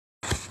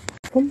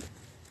alaikum.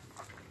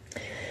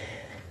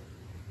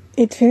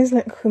 It feels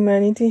like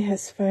humanity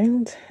has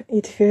failed.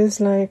 It feels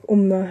like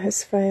Ummah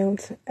has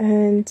failed.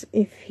 And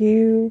if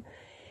you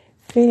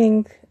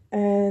feeling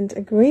and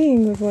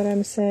agreeing with what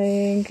I'm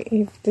saying,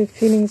 if the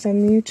feelings are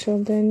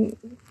mutual, then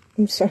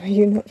I'm sorry,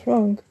 you're not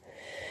wrong.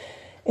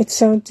 It's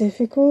so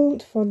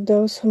difficult for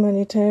those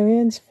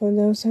humanitarians, for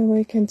those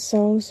awakened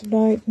souls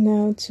right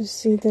now to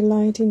see the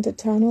light in the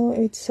tunnel.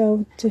 It's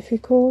so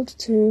difficult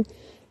to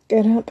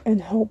get up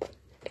and hope.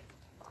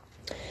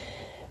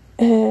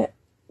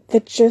 The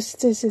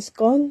justice is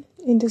gone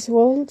in this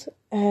world,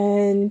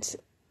 and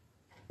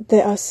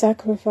there are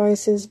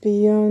sacrifices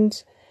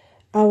beyond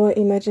our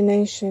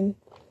imagination,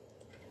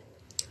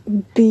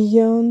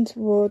 beyond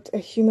what a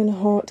human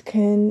heart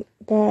can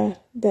bear.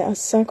 There are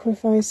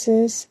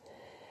sacrifices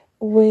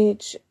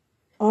which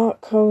are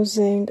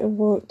causing a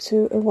world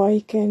to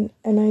awaken,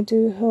 and I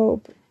do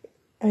hope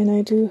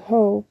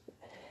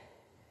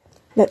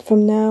that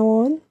from now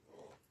on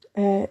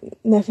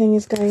nothing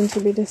is going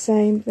to be the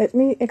same. Let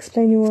me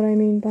explain you what I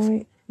mean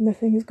by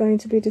nothing is going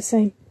to be the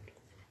same.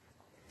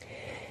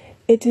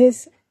 It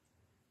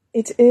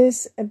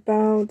is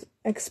about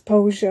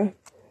exposure.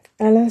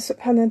 Allah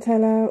subhanahu wa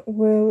ta'ala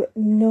will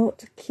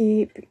not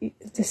keep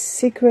the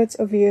secrets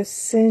of your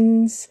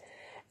sins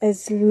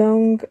as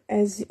long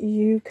as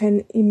you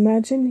can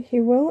imagine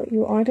He will.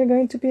 You're either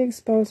going to be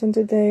exposed on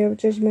the day of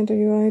judgment, or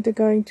you're either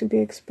going to be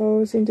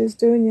exposed in this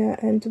dunya.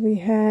 And we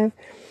have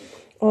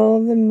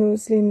all the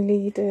Muslim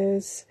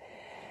leaders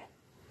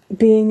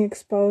being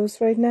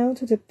exposed right now,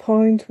 to the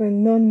point where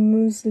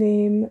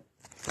non-Muslim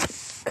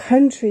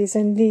countries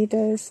and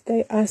leaders,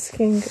 they're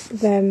asking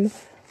them,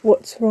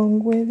 what's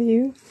wrong with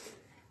you?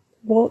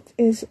 What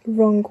is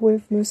wrong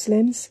with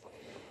Muslims?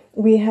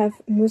 We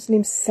have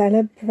Muslims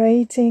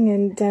celebrating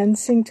and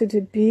dancing to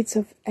the beats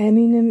of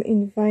Eminem,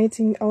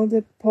 inviting all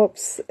the pop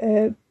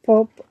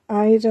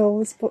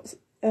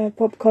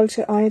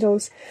culture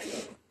idols.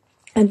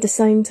 At the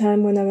same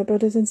time, when our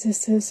brothers and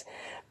sisters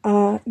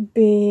are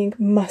being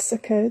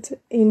massacred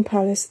in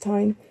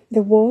Palestine,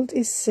 the world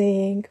is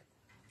seeing,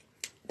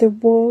 the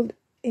world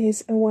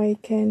is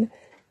awakened,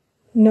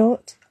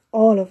 not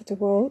all of the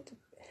world,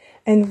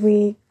 and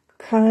we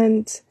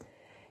can't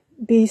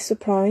be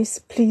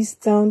surprised. Please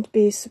don't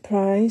be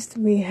surprised.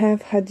 We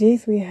have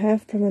hadith, we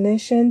have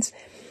premonitions,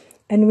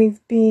 and we've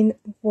been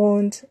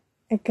warned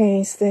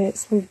against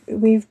this.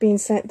 We've been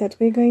said that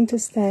we're going to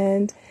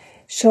stand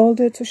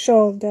shoulder to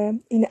shoulder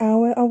in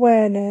our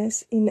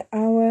awareness, in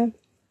our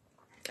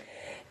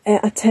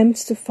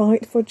attempts to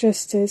fight for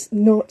justice,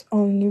 not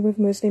only with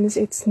Muslims.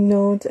 It's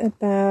not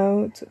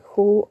about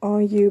who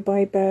are you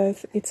by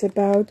birth. It's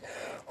about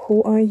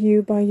who are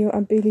you by your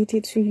ability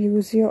to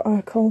use your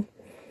akal.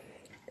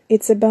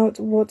 It's about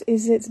what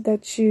is it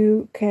that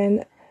you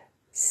can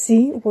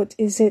see, what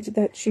is it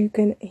that you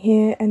can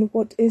hear, and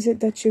what is it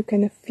that you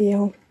can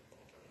feel.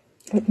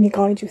 Let me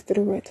guide you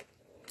through it.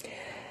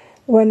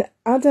 When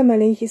Adam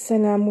alayhi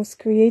salam was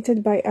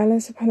created by Allah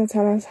subhanahu wa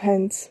ta'ala's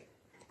hands,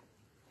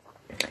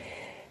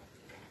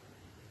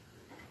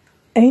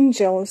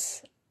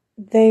 angels,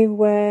 they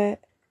were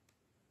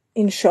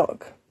in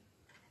shock.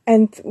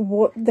 And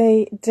what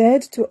they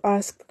dared to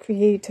ask the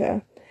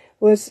Creator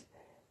was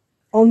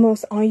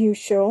almost, are you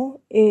sure?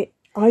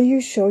 Are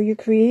you sure you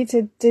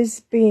created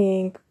this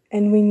being,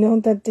 and we know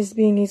that this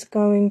being is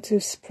going to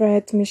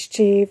spread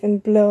mischief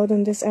and blood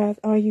on this earth?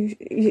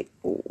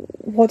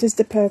 What is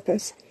the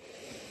purpose?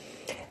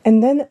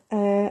 And then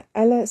Allah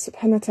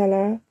subhanahu wa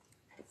ta'ala,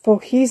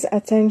 for His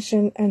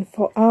attention and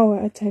for our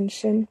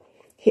attention,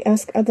 He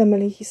asked Adam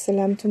alayhi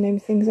salam to name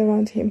things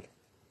around him.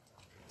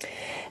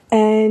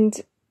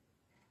 And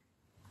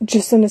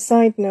just on a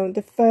side note,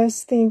 the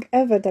first thing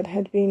ever that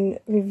had been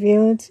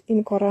revealed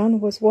in Quran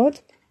was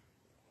what?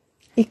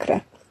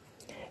 Iqra.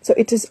 So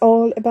it is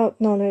all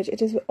about knowledge.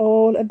 It is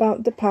all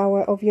about the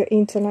power of your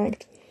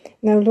intellect.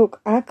 Now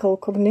look, akal,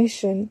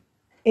 cognition,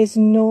 is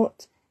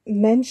not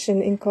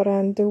mentioned in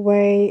Quran the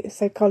way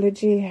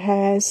psychology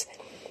has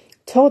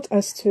taught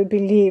us to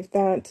believe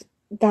that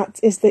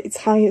is its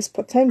highest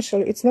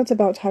potential. It's not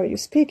about how you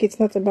speak, it's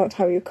not about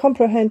how you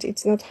comprehend,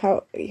 it's not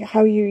how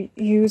you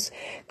use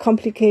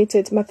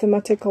complicated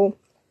mathematical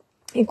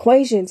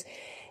equations.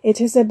 It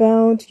is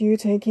about you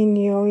taking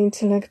your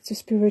intellect to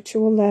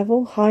spiritual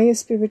level.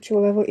 Highest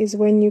spiritual level is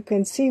when you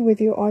can see with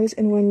your eyes,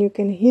 and when you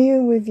can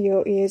hear with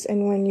your ears,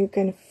 and when you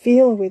can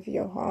feel with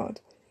your heart.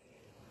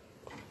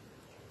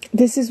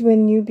 This is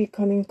when you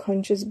becoming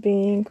conscious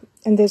being,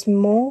 and there's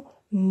more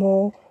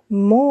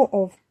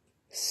of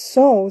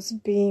souls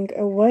being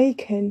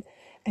awakened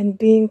and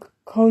being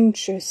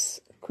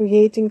conscious,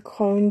 creating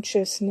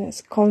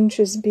consciousness,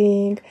 conscious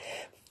being,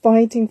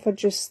 fighting for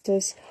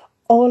justice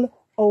all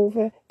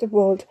over the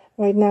world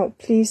right now.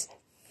 Please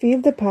feel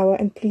the power,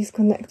 and please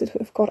connect it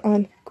with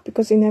Quran,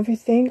 because in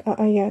everything are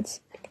ayats.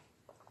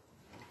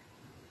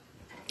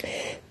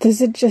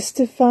 Does it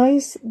justify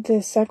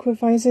the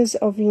sacrifices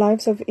of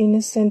lives of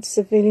innocent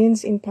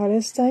civilians in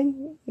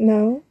Palestine?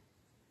 No.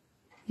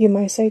 You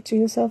might say to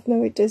yourself,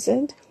 no, it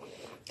doesn't.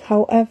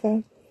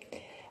 However,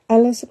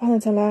 Allah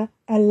subhanahu wa ta'ala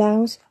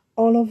allows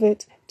all of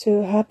it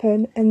to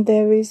happen, and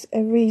there is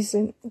a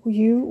reason.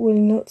 You will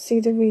not see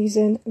the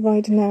reason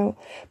right now,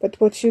 but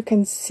what you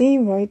can see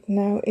right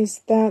now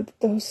is that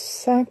those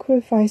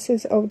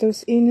sacrifices of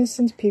those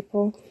innocent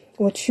people,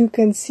 what you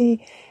can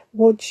see,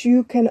 what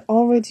you can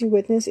already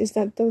witness is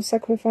that those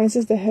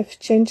sacrifices, they have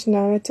changed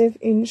narrative,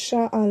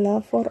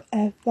 inshallah,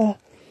 forever.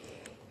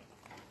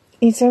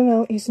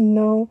 Israel is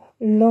no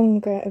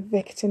longer a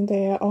victim,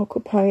 they are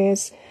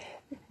occupiers,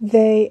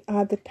 they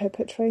are the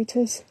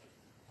perpetrators.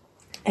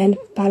 And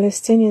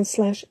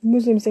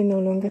Palestinians/Muslims, they're no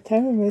longer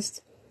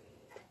terrorists.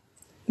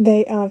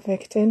 They are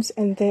victims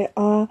and they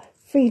are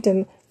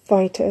freedom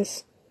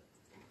fighters.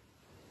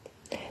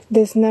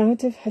 This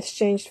narrative has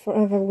changed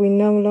forever. We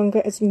no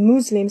longer, as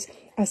Muslims,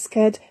 are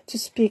scared to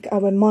speak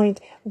our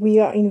mind. We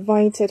are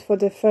invited for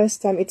the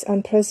first time. It's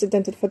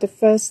unprecedented. For the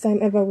first time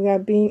ever, we are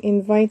being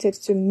invited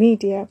to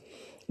media,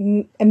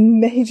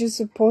 major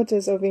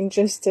supporters of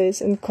injustice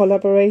and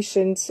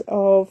collaborations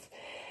of...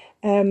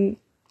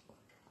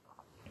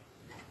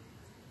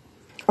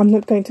 I'm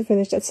not going to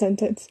finish that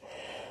sentence.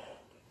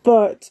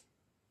 But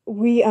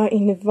we are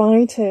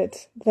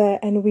invited there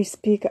and we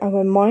speak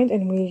our mind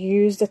and we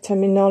use the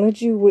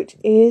terminology which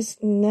is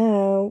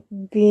now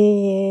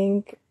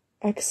being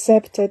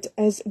accepted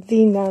as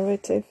the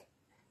narrative.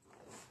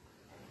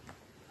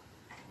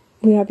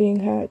 We are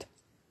being heard.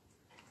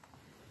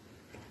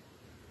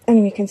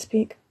 And we can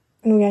speak.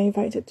 And we are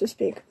invited to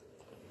speak.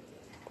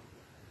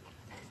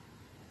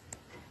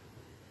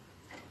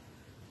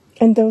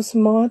 And those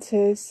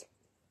martyrs,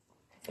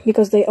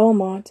 because they are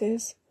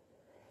martyrs,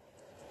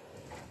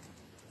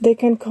 they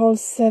can call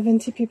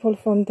 70 people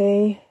from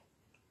their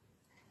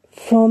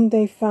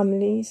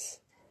families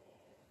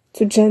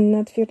to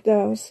Jannat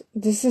Firdaus.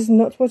 This is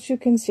not what you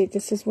can see.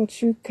 This is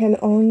what you can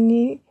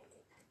only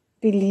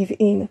believe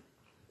in.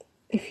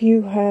 If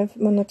you have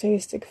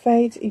monotheistic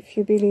faith, if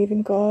you believe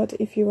in God,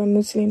 if you are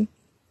Muslim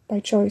by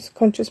choice,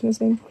 conscious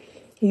Muslim,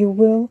 you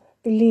will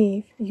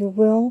believe, you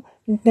will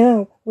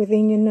know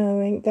within your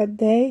knowing that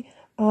they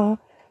are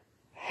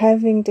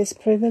having this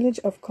privilege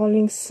of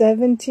calling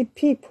 70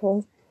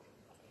 people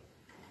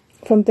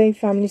from their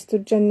families to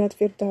Jannat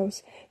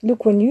Firdaus.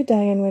 Look, when you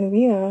die and when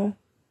we are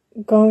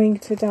going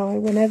to die,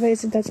 whenever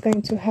is it that's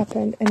going to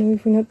happen, and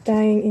if we're not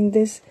dying in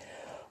this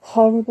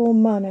horrible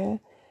manner,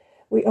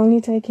 we're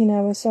only taking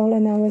our soul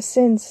and our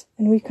sins,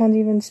 and we can't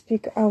even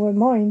speak our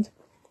mind.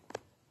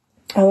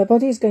 Our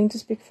body is going to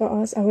speak for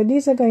us, our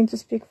deeds are going to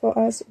speak for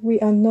us. We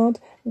are not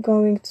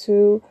going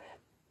to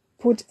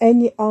put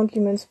any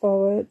arguments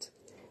forward.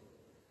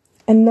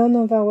 And none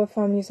of our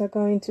families are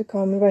going to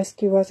come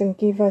rescue us and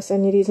give us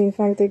any deeds. In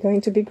fact, they're going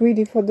to be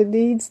greedy for the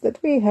deeds that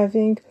we're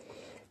having,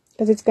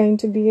 because it's going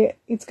to be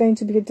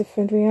a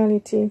different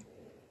reality.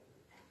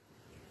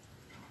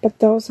 But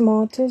those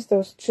martyrs,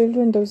 those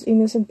children, those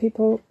innocent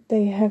people,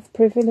 they have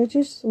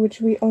privileges which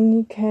we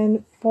only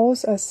can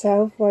force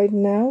ourselves right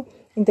now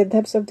in the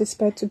depths of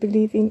despair to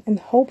believe in, and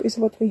hope is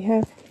what we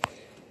have.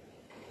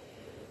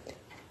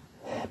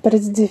 But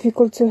it's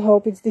difficult to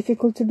hope, it's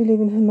difficult to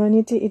believe in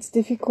humanity, it's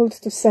difficult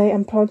to say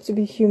I'm proud to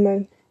be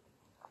human.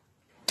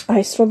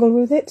 I struggle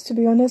with it, to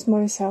be honest,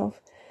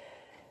 myself.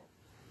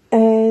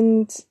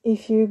 And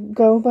if you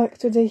go back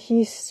to the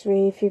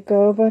history, if you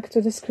go back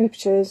to the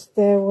scriptures,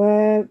 there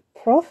were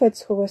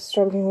prophets who were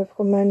struggling with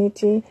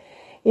humanity.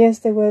 Yes,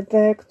 they were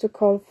there to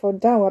call for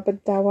dawah,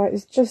 but dawah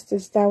is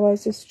justice, dawah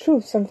is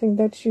truth, something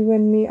that you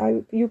and me,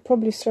 you're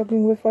probably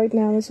struggling with right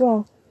now as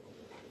well.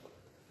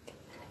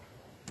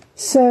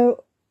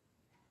 So,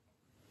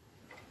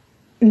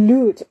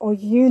 Lut or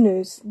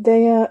Yunus,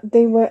 they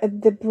were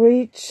at the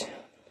bridge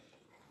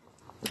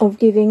of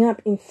giving up.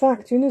 In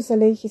fact, Yunus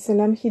alayhi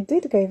salam, he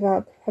did give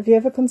up. Have you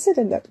ever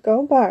considered that?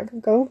 Go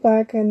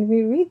back and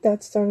reread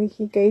that story.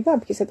 He gave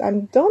up. He said,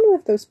 I'm done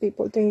with those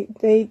people.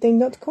 They're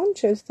not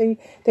conscious. They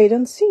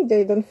don't see,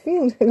 they don't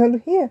feel, they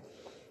don't hear.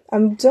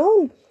 I'm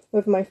done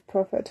with my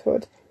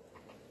prophethood.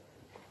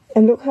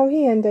 And look how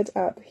he ended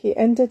up. He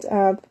ended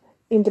up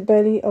in the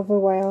belly of a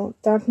whale,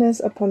 darkness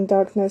upon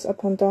darkness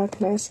upon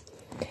darkness.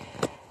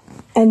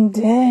 And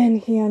then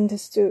he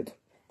understood.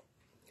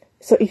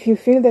 So if you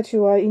feel that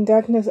you are in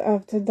darkness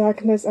after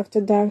darkness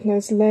after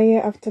darkness,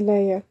 layer after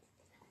layer,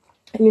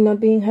 and you're not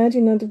being heard,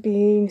 you're not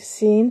being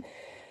seen,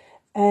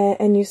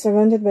 and you're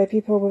surrounded by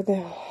people with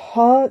their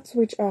hearts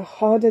which are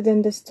harder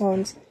than the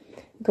stones,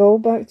 go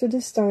back to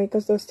the story,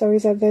 because those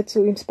stories are there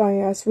to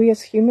inspire us. We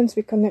as humans,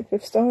 we connect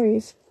with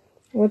stories.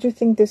 What do you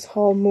think this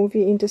whole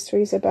movie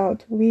industry is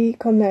about? We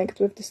connect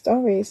with the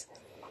stories.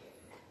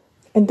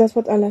 And that's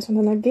what Allah subhanahu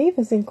wa ta'ala gave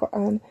us in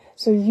Quran.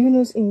 So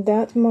Yunus, in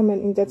that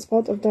moment, in that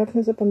spot of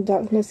darkness upon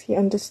darkness, he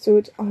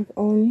understood, I've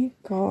only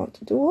got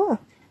dua.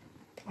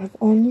 I've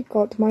only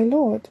got my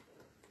Lord.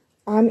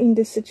 I'm in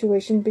this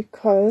situation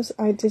because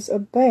I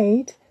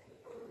disobeyed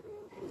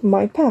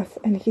my path,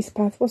 and his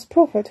path was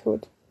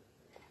prophethood.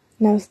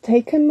 Now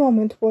take a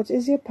moment, what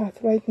is your path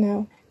right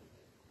now?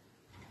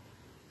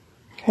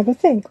 Have a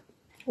think.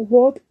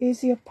 What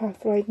is your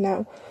path right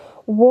now?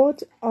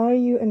 What are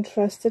you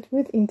entrusted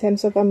with in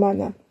terms of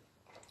amana?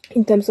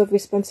 in terms of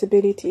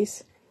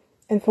responsibilities.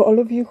 And for all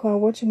of you who are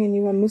watching and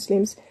you are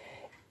Muslims,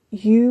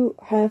 you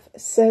have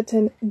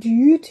certain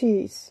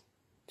duties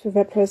to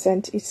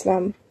represent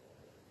Islam.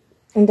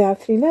 And there are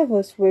 3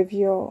 levels: with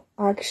your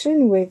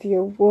action, with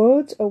your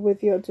words, or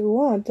with your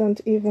dua. Don't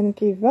even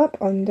give up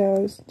on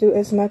those. Do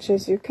as much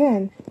as you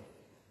can.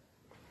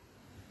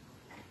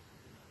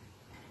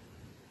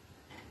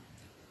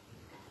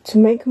 To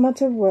make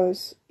matter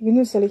worse,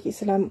 Yunus alayhi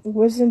salam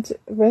wasn't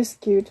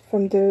rescued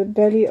from the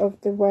belly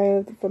of the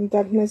whale, from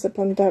darkness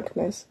upon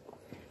darkness,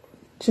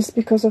 just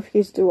because of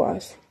his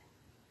du'as.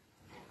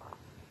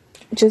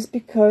 Just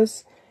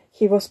because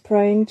he was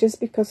praying, just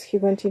because he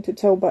went into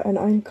Tawbah. And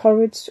I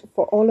encourage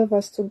for all of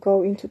us to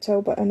go into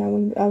Tawbah, and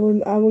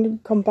I will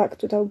come back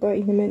to Tawbah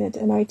in a minute,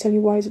 and I tell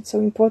you why is it so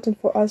important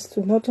for us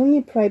to not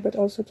only pray but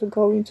also to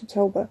go into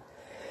Tawbah.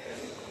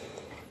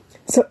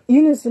 So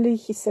Yunus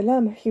alayhi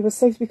salam, he was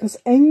saved because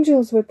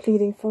angels were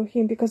pleading for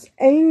him, because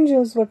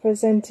angels were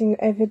presenting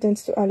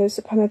evidence to Allah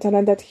subhanahu wa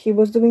ta'ala that he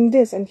was doing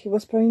this, and he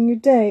was praying you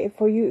day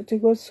for you,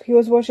 he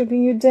was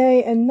worshipping you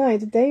day and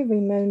night. They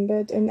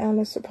remembered, and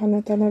Allah subhanahu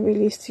wa ta'ala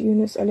released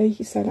Yunus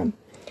alayhi salam.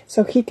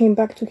 So he came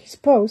back to his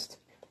post,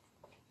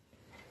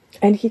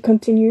 and he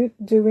continued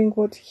doing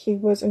what he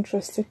was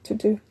entrusted to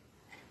do.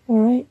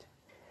 Alright?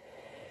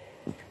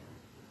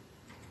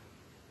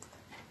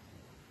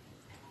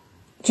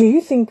 Do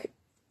you think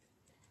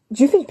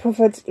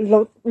Prophet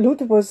Lut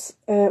was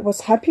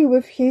happy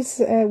with his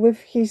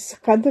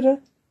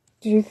qadr?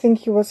 Do you think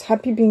he was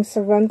happy being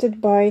surrounded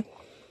by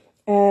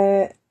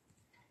the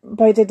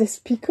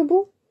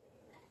despicable?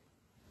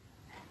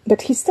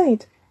 But he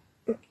stayed,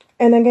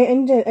 and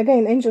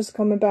again angels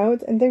come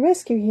about and they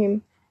rescue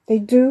him. They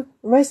do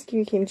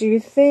rescue him. Do you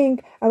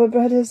think our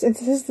brothers and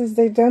sisters,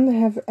 they don't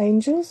have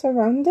angels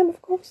around them?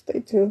 Of course they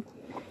do.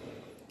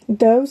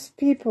 Those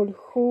people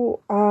who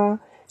are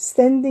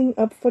standing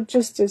up for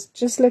justice,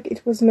 just like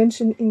it was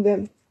mentioned in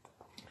the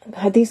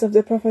hadith of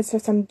the Prophet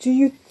ﷺ, do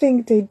you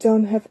think they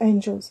don't have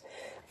angels?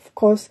 Of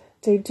course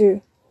they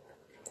do.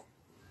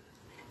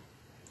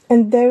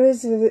 And there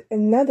is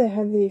another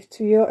hadith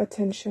for your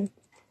attention.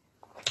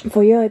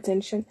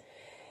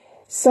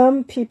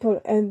 Some people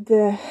at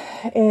the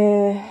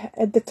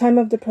time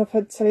of the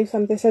Prophet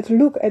ﷺ, they said,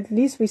 look, at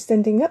least we're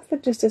standing up for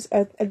justice,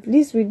 at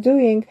least we're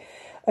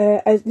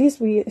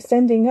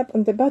standing up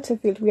on the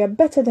battlefield. We are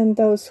better than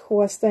those who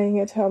are staying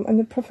at home. And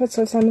the Prophet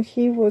ﷺ,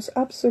 he was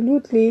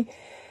absolutely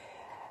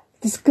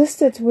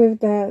disgusted with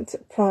that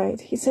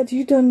pride. He said,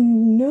 you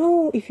don't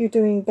know if you're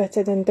doing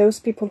better than those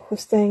people who are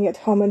staying at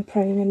home and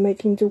praying and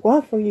making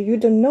dua for you. You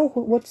don't know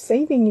what's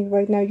saving you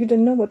right now. You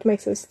don't know what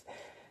makes us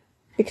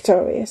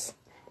victorious.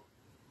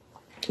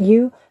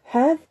 You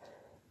have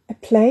a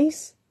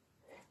place.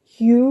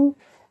 You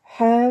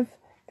have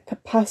a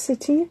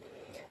capacity.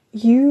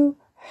 You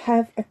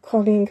have a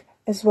calling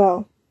as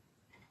well.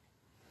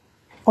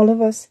 All of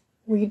us,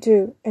 we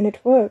do, and it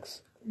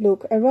works.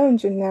 Look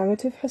around you,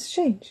 narrative has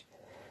changed.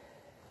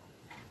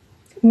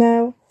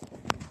 Now,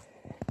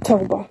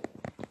 Tawbah.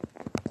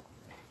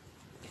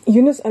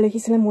 Yunus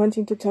alayhi salam went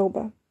into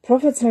Tawbah.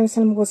 Prophet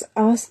ﷺ was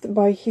asked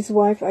by his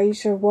wife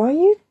Aisha,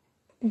 why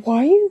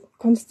are you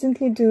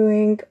constantly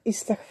doing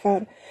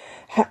istighfar?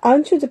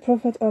 Aren't you the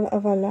Prophet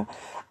of Allah?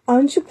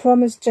 Aren't you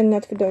promised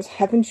Jannat for those?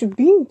 Haven't you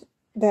been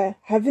there?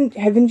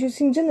 Haven't you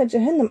seen Jannah,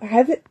 Jahannam?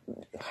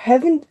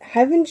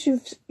 Haven't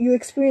you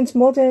experienced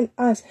more than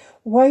us?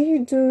 Why are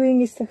you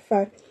doing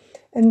istighfar?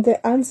 And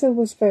the answer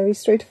was very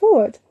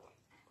straightforward.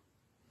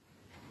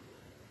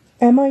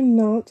 Am I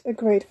not a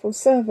grateful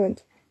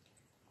servant?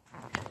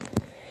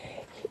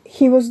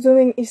 He was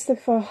doing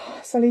istighfar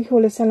sallallahu alaihi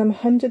wasallam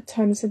 100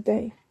 times a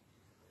day.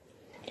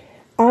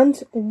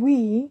 Aren't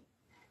we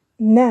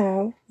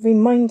now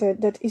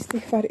reminded that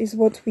istighfar is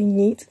what we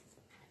need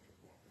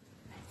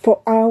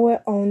for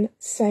our own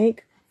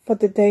sake, for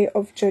the day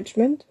of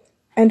judgment,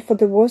 and for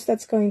the worst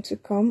that's going to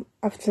come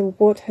after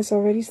what has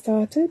already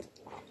started?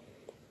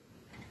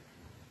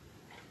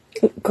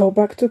 Go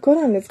back to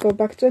Quran. Let's go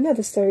back to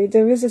another story.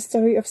 There is a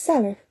story of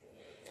Saleh,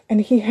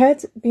 and he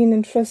had been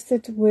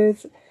entrusted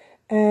with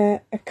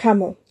a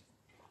camel,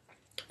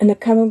 and the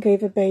camel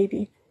gave a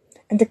baby,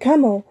 and the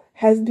camel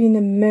has been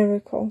a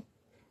miracle.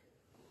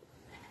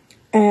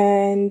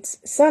 And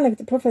Saleh,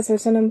 the Prophet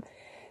ﷺ,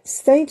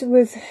 stayed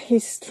with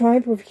his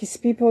tribe, with his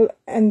people,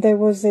 and there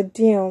was a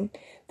deal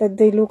that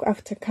they look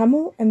after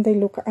camel and they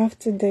look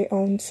after their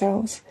own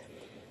selves.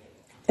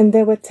 And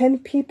there were 10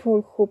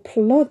 people who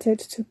plotted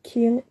to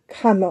kill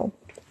camel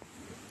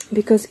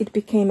because it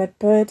became a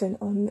burden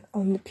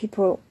on the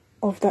people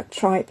of that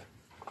tribe.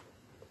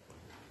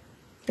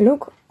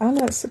 Look,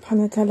 Allah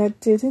subhanahu wa ta'ala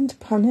didn't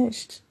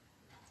punish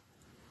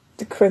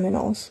the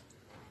criminals,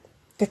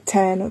 the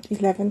 10 or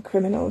 11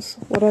 criminals,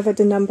 whatever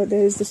the number,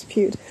 there is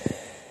dispute.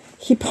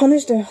 He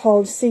punished the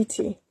whole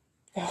city.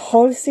 The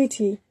whole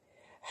city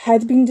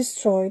had been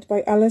destroyed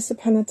by Allah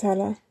subhanahu wa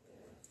ta'ala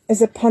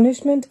as a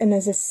punishment and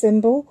as a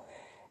symbol,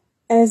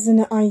 as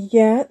an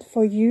ayat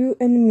for you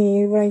and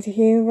me right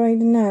here, right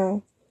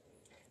now.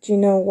 Do you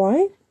know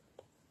why?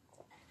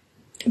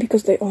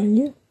 Because they all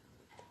knew.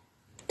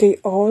 They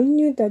all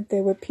knew that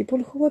there were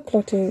people who were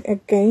plotting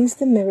against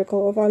the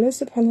miracle of Allah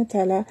subhanahu wa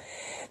ta'ala.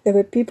 There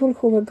were people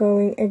who were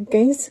going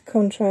against the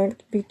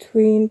contract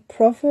between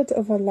Prophet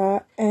of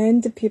Allah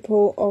and the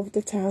people of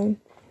the town.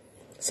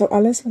 So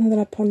Allah subhanahu wa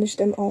ta'ala punished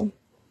them all.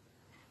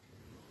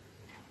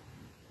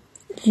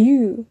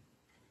 You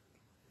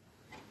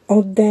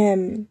or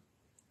them,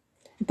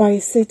 by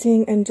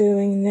sitting and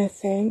doing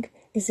nothing,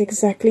 is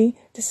exactly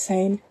the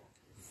same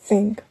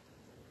thing.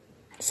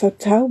 So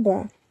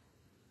Tawbah,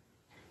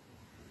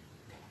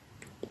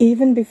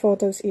 even before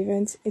those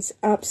events, is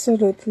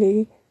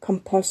absolutely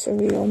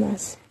compulsory on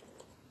us.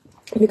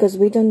 Because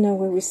we don't know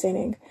where we're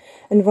sinning.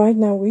 And right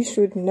now we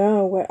should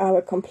know where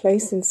our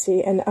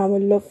complacency and our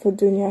love for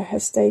dunya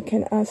has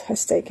taken us,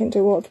 has taken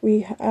the world.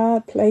 We are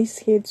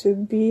placed here to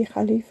be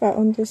Khalifa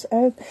on this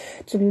earth,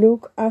 to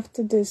look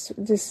after this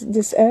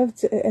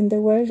earth and the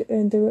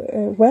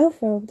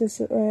welfare of this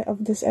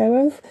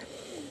earth,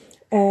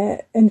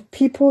 and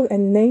people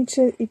and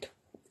nature.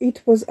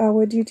 It was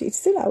our duty. It's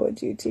still our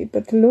duty.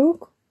 But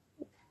look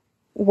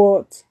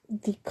what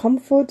the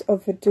comfort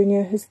of the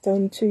dunya has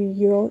done to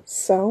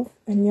yourself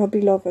and your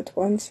beloved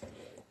ones.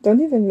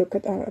 Don't even look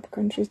at Arab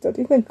countries. Don't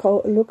even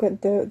look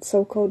at the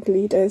so-called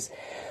leaders,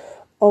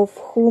 of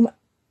whom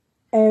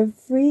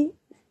every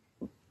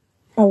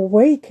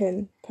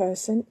awakened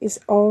person is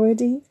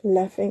already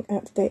laughing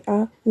at. They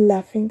are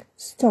laughing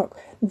stock.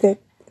 The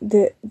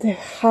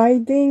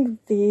hiding,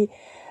 the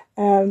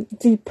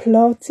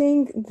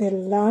plotting, the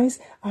lies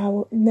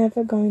are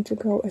never going to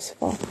go as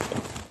far.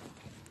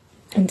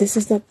 And this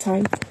is that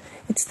time.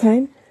 It's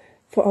time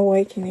for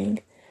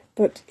awakening.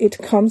 But it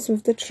comes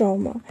with the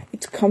trauma.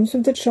 It comes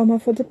with the trauma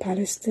for the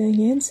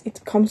Palestinians.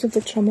 It comes with the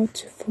trauma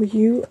for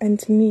you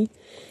and me.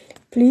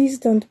 Please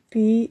don't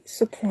be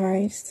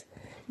surprised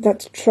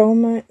that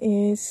trauma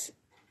is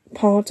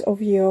part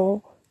of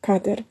your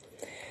qadr.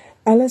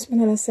 Allah subhanahu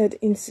wa ta'ala said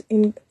in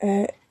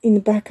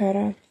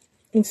Baqarah,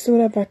 in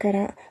Surah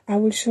Baqarah, I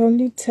will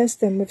surely test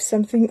them with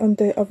something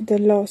of the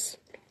loss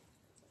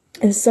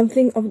and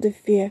something of the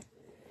fear.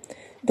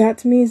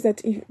 That means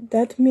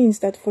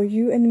that for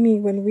you and me,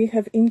 when we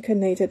have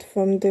incarnated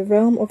from the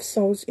realm of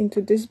souls into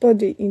this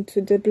body,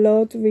 into the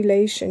blood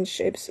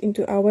relationships,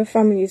 into our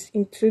families,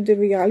 into the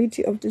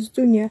reality of this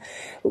dunya,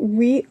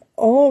 we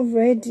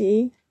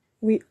already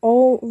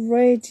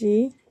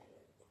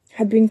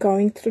have been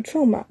going through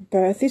trauma.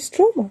 Birth is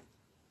trauma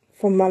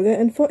for mother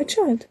and for a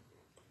child.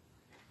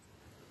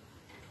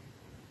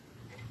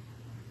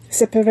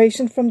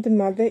 Separation from the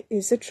mother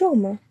is a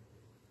trauma.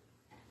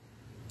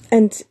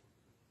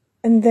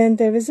 And then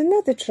there is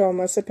another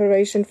trauma,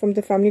 separation from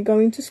the family,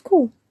 going to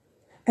school.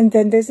 And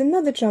then there's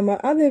another trauma,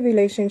 other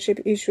relationship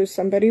issues.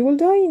 Somebody will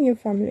die in your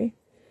family.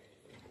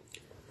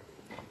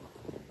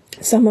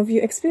 Some of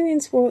you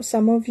experience war,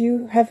 some of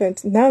you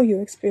haven't. Now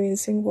you're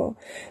experiencing war.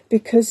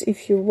 Because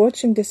if you're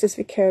watching this as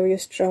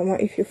vicarious trauma,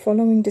 if you're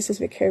following this as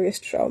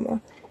vicarious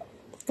trauma,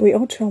 we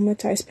are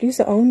traumatized. Please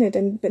own it,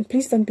 and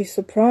please don't be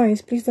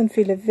surprised. Please don't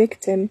feel a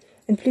victim.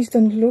 And please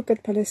don't look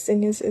at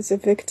Palestinians as the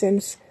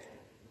victims.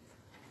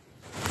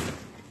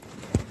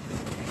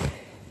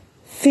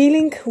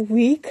 Feeling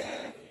weak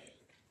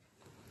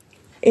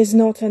is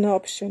not an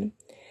option.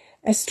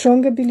 A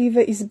stronger believer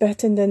is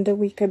better than the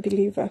weaker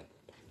believer.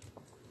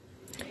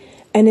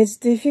 And it's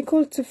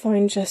difficult to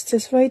find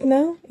justice right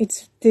now.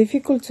 It's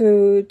difficult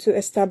to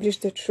establish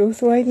the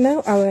truth right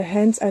now. Our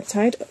hands are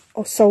tied,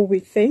 or so we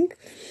think.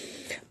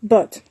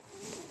 But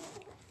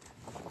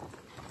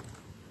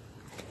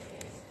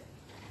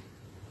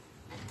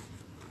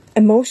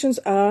emotions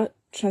are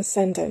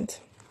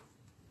transcendent.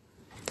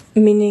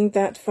 Meaning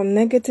that from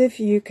negative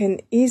you can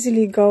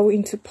easily go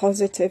into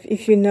positive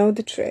if you know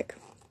the trick.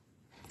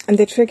 And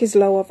the trick is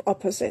law of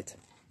opposite.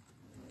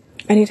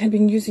 And it had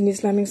been used in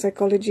Islamic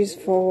psychologies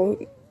for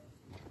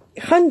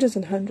hundreds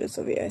and hundreds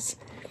of years.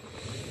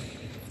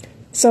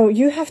 So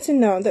you have to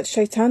know that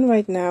Shaitan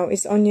right now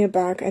is on your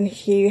back, and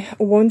he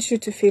wants you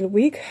to feel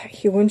weak.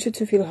 He wants you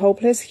to feel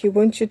hopeless. He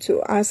wants you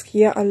to ask,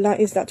 Ya Allah,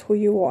 is that who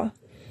you are?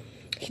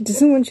 He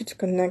doesn't want you to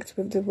connect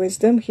with the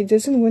wisdom. He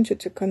doesn't want you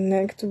to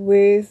connect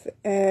with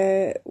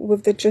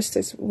the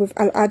justice, with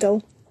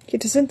Al-Adl. He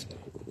doesn't.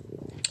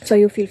 So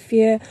you feel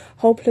fear,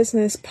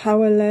 hopelessness,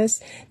 powerless,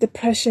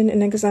 depression,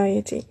 and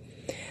anxiety.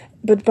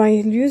 But by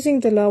using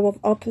the law of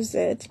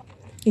opposite,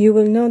 you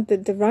will know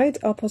that the right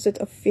opposite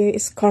of fear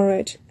is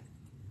courage.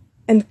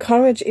 And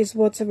courage is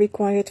what's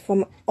required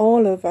from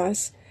all of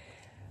us.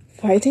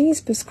 Fighting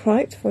is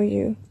prescribed for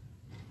you.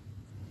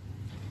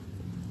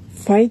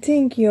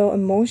 Fighting your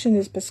emotion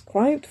is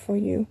prescribed for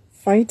you.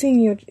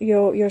 Fighting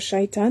your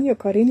shaitan, your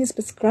qarin is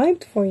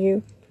prescribed for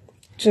you.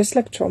 Just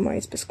like trauma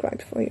is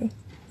prescribed for you.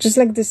 Just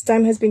like this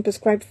time has been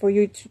prescribed for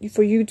you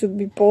to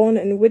be born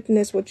and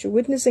witness what you're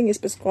witnessing is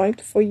prescribed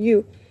for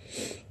you.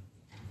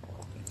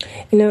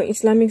 You know,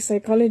 Islamic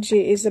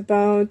psychology is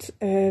about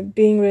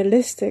being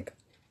realistic.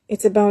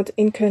 It's about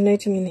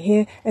incarnating in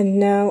here and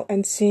now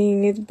and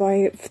seeing it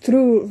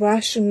through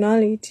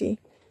rationality.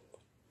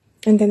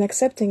 And then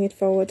accepting it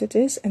for what it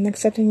is, and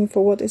accepting it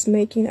for what it's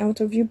making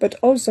out of you, but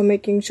also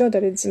making sure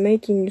that it's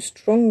making you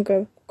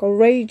stronger,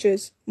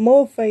 courageous,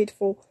 more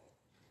faithful,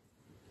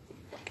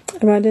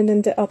 rather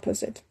than the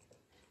opposite.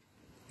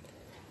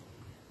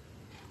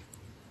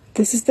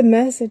 This is the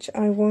message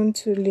I want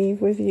to leave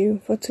with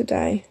you for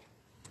today.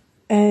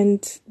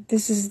 And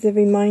this is the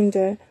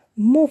reminder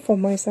more for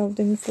myself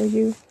than for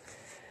you.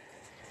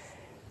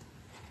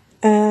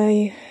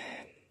 I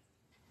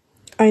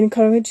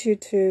encourage you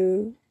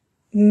to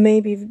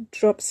maybe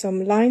drop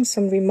some lines,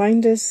 some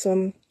reminders,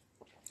 some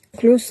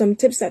clues, some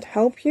tips that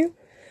help you.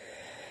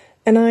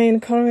 And I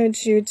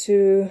encourage you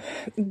to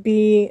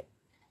be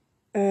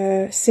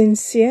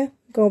sincere,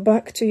 go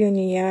back to your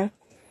niyyah.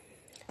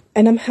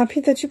 And I'm happy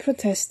that you're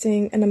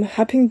protesting, and I'm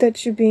happy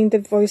that you're being the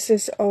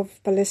voices of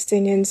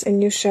Palestinians,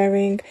 and you're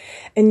sharing,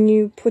 and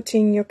you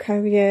putting your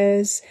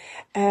careers,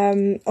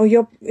 or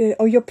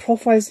your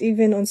profiles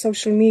even on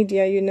social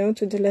media,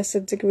 to the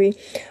lesser degree,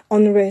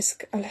 on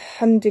risk.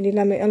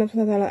 Alhamdulillah, may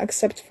Allah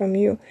accept from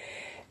you.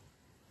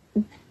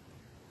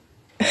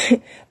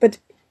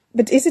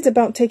 But is it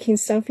about taking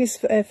selfies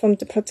from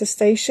the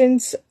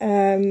protestations?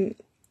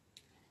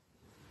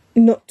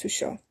 Not too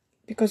sure,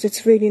 because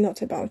it's really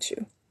not about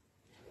you.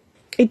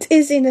 It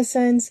is in a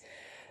sense,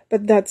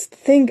 but that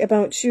thing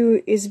about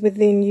you is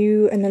within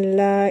you and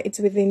Allah. It's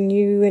within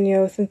you and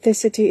your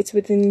authenticity. It's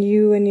within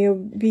you and your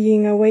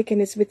being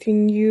awakened. It's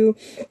within you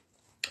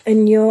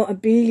and your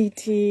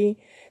ability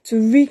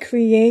to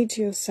recreate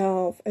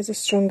yourself as a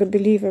stronger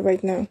believer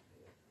right now.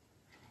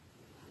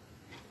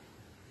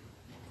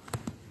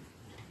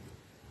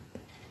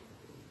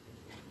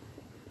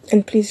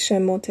 And please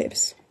share more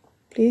tips.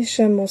 Please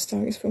share more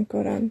stories from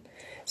Quran,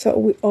 so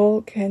we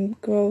all can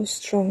grow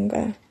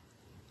stronger.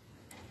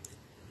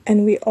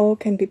 And we all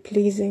can be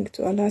pleasing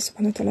to Allah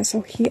subhanahu wa ta'ala,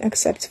 so He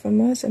accepts from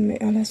us. And may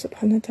Allah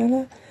subhanahu wa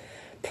ta'ala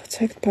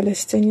protect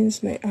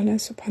Palestinians. May Allah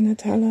subhanahu wa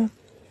ta'ala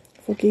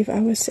forgive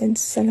our sins.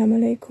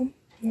 Assalamu alaikum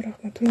wa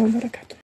rahmatullahi wa barakatuh.